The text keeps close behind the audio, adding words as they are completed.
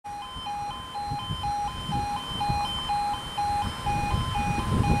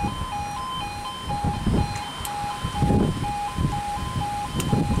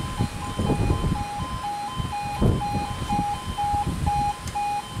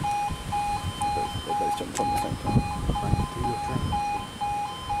on at the same time.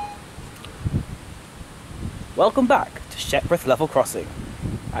 Welcome back to Shepreth Level Crossing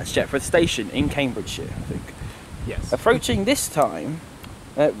at Shepreth Station in Cambridgeshire, I think. Yes. Approaching this time,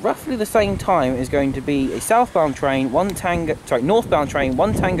 at roughly the same time, is going to be a southbound train, northbound train,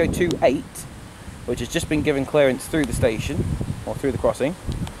 1 Tango 28, which has just been given clearance through the station, or through the crossing,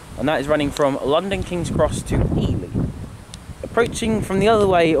 and that is running from London King's Cross to Ely. Approaching from the other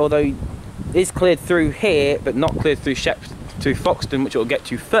way, although it is cleared through here, but not cleared through Foxton, which we'll get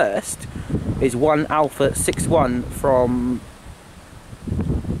to first, is 1 Alpha 61 from...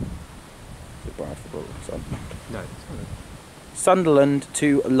 Sunderland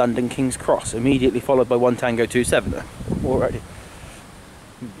to London King's Cross, immediately followed by 1 Tango 27 already.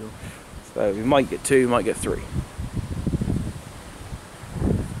 So we might get 2, might get 3.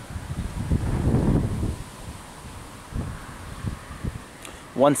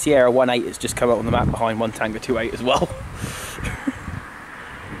 One Sierra 18 has just come out on the map behind 1 Tango 28 as well.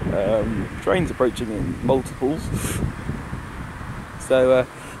 Trains approaching in multiples. So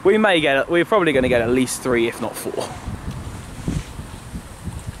we're probably going to get at least 3, if not 4.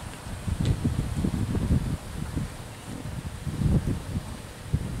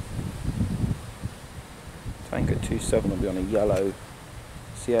 Tango 27 will be on a yellow,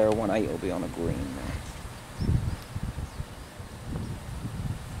 Sierra 18 will be on a green now.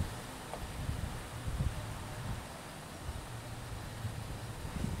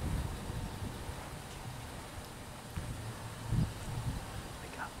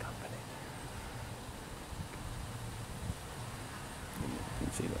 Pick up company. You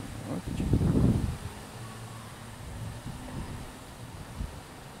can see them, oh, did you?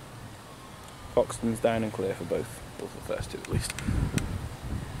 Foxton's down and clear for both the first 2 at least.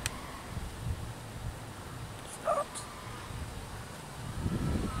 Start.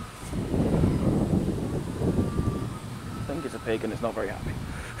 I think it's a pig and it's not very happy.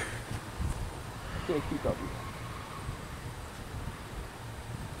 QW.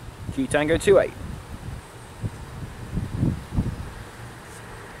 Q Tango 28.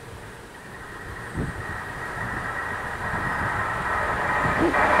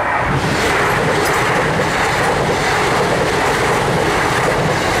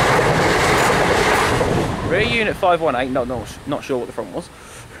 Rear unit 518, not sure what the front was.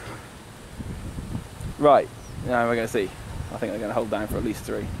 Right, now we're going to see. I think they're going to hold down for at least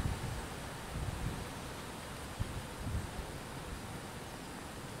 3. It's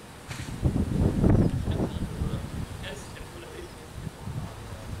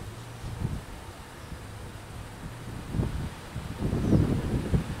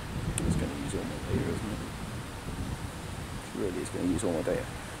going to use all my data, isn't it? It really is going to use all my data.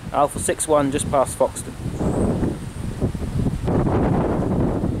 Alpha 61 just past Foxton.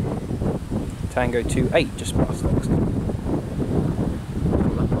 Tango 28 just past Foxton.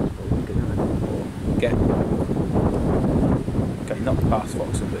 Okay, not past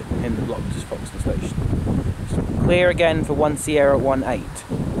Foxton, but in the block, just Foxton Station. So clear again for 1 Sierra 18.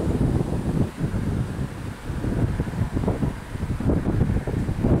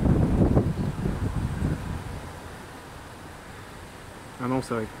 And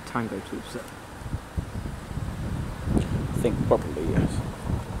also Tango 27. I think probably, yes.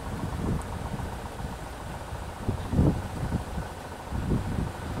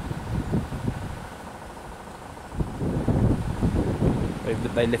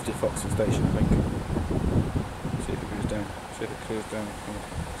 They lifted Foxton Station, I think. See if it goes down. See if it clears down.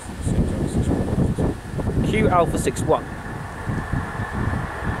 Q Alpha 61.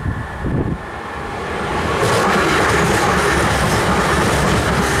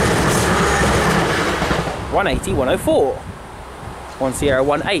 (180, 104). 1 Sierra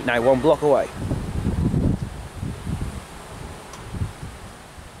 18 now, 1 block away.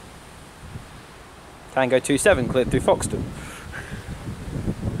 Tango 27 cleared through Foxton.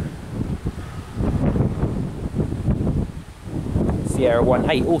 Sierra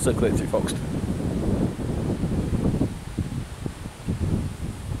 18 also cleared through Foxton.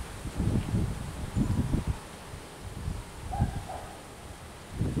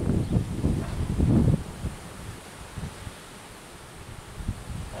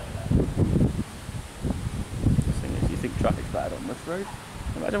 Traffic's bad on this road.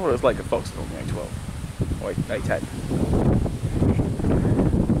 Imagine what it was like at Foxton on the A12 or A10.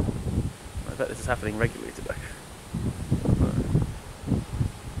 I bet this is happening regularly today.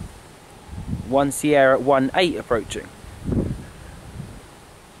 1 Sierra 18 approaching.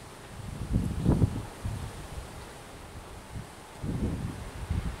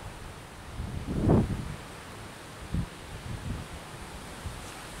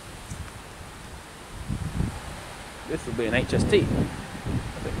 This will be an HST. I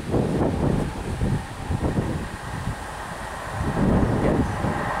think. Yes.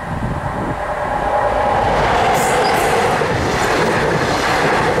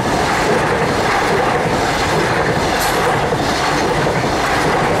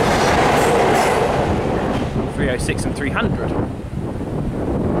 306 and 300.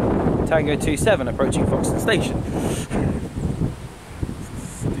 Tango 27 approaching Foxton Station.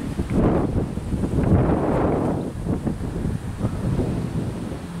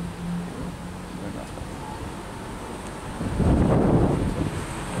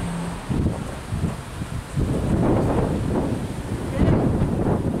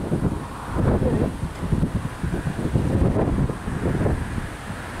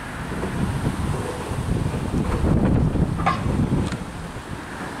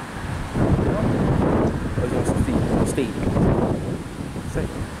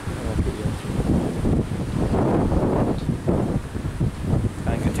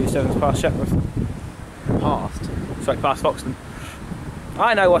 Tango 27's past Shepreth. Past. Sorry, past Foxton.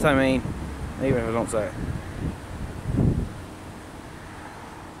 I know what I mean, even if I don't say it.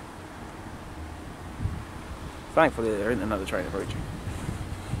 Thankfully there isn't another train approaching.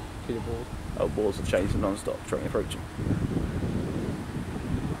 Feeder board. Oh, balls have changed to non-stop train approaching.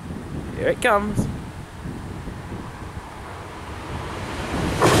 Here it comes.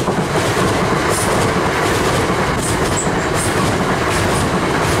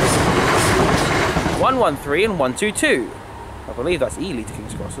 (113) and 122. I believe that's Ely to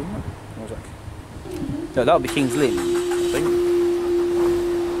King's Cross, isn't it? Or was that? No, that would be King's Lynn, I think.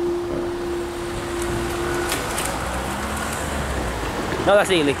 No, that's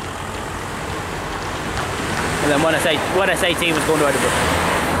Ely. And then 1SAT was going to Edinburgh.